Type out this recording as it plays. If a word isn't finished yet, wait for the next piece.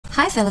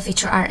Hi fellow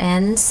future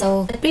RN!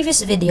 So, sa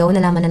previous video,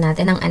 nalaman na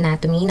natin ang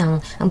anatomy,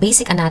 ang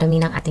basic anatomy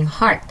ng ating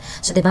heart.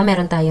 So, di ba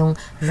meron tayong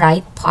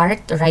right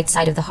part, the right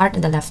side of the heart,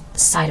 and the left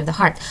side of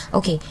the heart.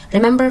 Okay,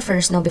 remember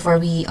first, no,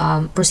 before we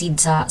proceed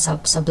sa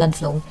blood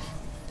flow,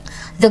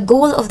 the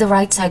goal of the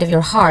right side of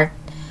your heart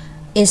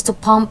is to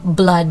pump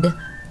blood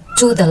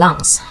to the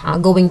lungs,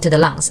 going to the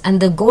lungs.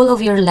 And the goal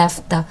of your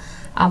left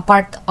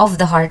part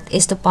of the heart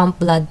is to pump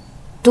blood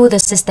to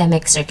the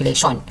systemic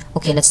circulation.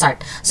 Okay, let's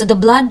start. So the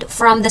blood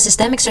from the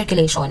systemic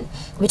circulation,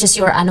 which is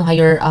your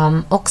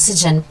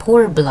oxygen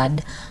poor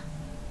blood,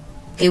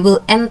 okay, will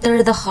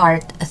enter the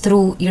heart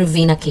through your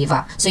vena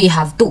cava. So you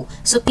have two.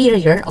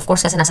 Superior, of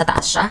course, kasi nasa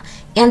taas siya,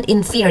 and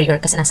inferior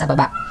kasi nasa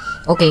baba.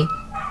 Okay,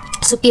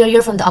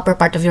 superior from the upper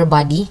part of your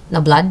body,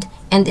 na blood,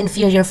 and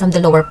inferior from the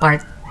lower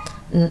part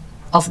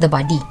of the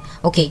body.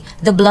 Okay,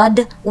 the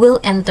blood will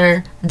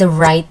enter the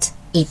right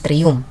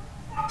atrium.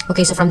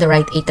 Okay, so from the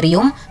right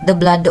atrium, the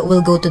blood will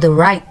go to the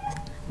right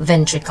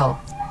ventricle.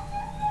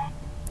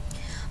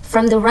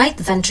 From the right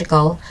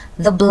ventricle,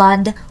 the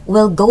blood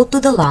will go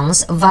to the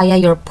lungs via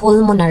your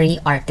pulmonary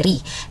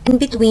artery. And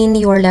between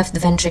your left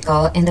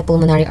ventricle and the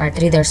pulmonary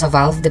artery, there's a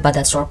valve, diba?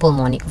 That's your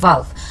pulmonic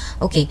valve.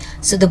 Okay,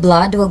 so the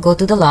blood will go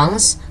to the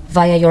lungs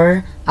via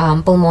your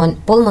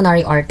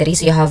pulmonary artery.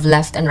 So you have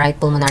left and right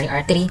pulmonary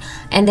artery.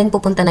 And then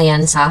pupunta na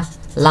yan sa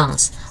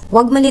lungs.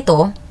 Huwag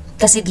malito,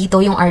 kasi dito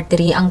yung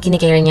artery ang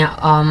kinicarry niya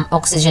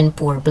oxygen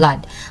poor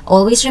blood.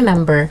 Always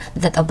remember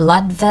that a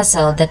blood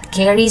vessel that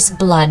carries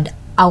blood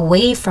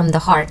away from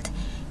the heart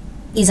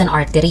is an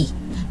artery.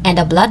 And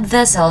a blood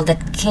vessel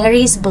that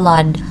carries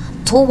blood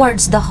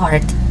towards the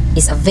heart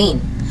is a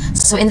vein.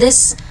 So in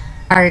this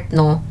part,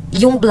 no,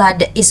 yung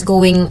blood is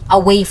going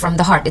away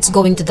from the heart. It's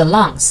going to the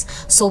lungs.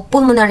 So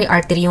pulmonary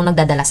artery yung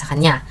nagdadala sa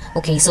kanya.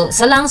 Okay, so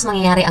sa lungs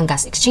mangyayari ang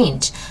gas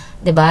exchange.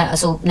 'Di ba?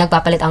 So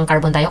nagpapalit ang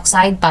carbon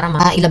dioxide para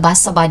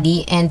mailabas sa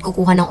body and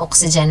kukuha ng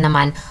oxygen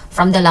naman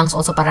from the lungs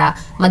also para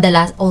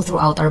madala all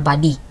throughout our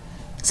body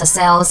sa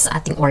cells,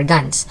 ating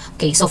organs.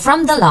 Okay, so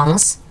from the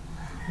lungs,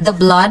 the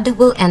blood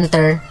will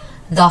enter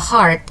the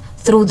heart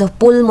through the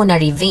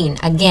pulmonary vein.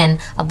 Again,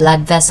 a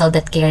blood vessel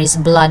that carries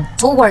blood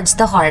towards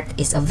the heart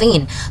is a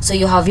vein. So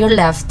you have your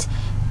left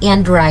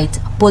and right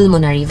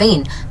pulmonary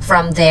vein.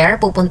 From there,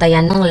 pupunta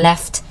yan ng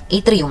left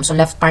atrium. So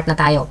left part na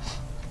tayo.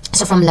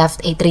 So from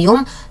left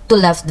atrium to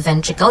left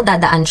ventricle,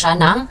 dadaan siya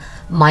ng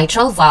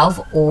mitral valve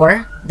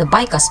or the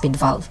bicuspid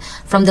valve.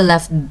 From the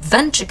left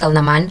ventricle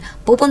naman,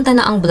 pupunta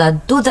na ang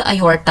blood to the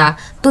aorta,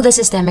 to the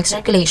systemic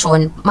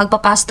circulation.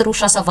 Magpapass through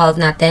siya sa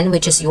valve natin,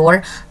 which is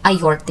your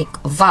aortic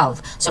valve.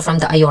 So from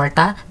the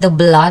aorta, the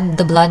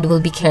blood will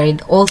be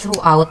carried all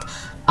throughout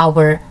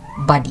our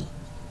body.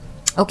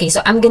 Okay,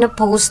 so I'm gonna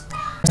post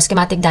a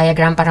schematic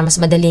diagram para mas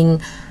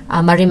madaling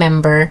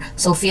ma-remember.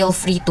 So feel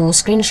free to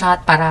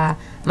screenshot para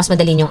mas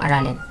madali niyong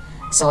aralin.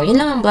 So, yun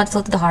lang ang blood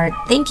flow to the heart.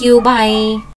 Thank you. Bye!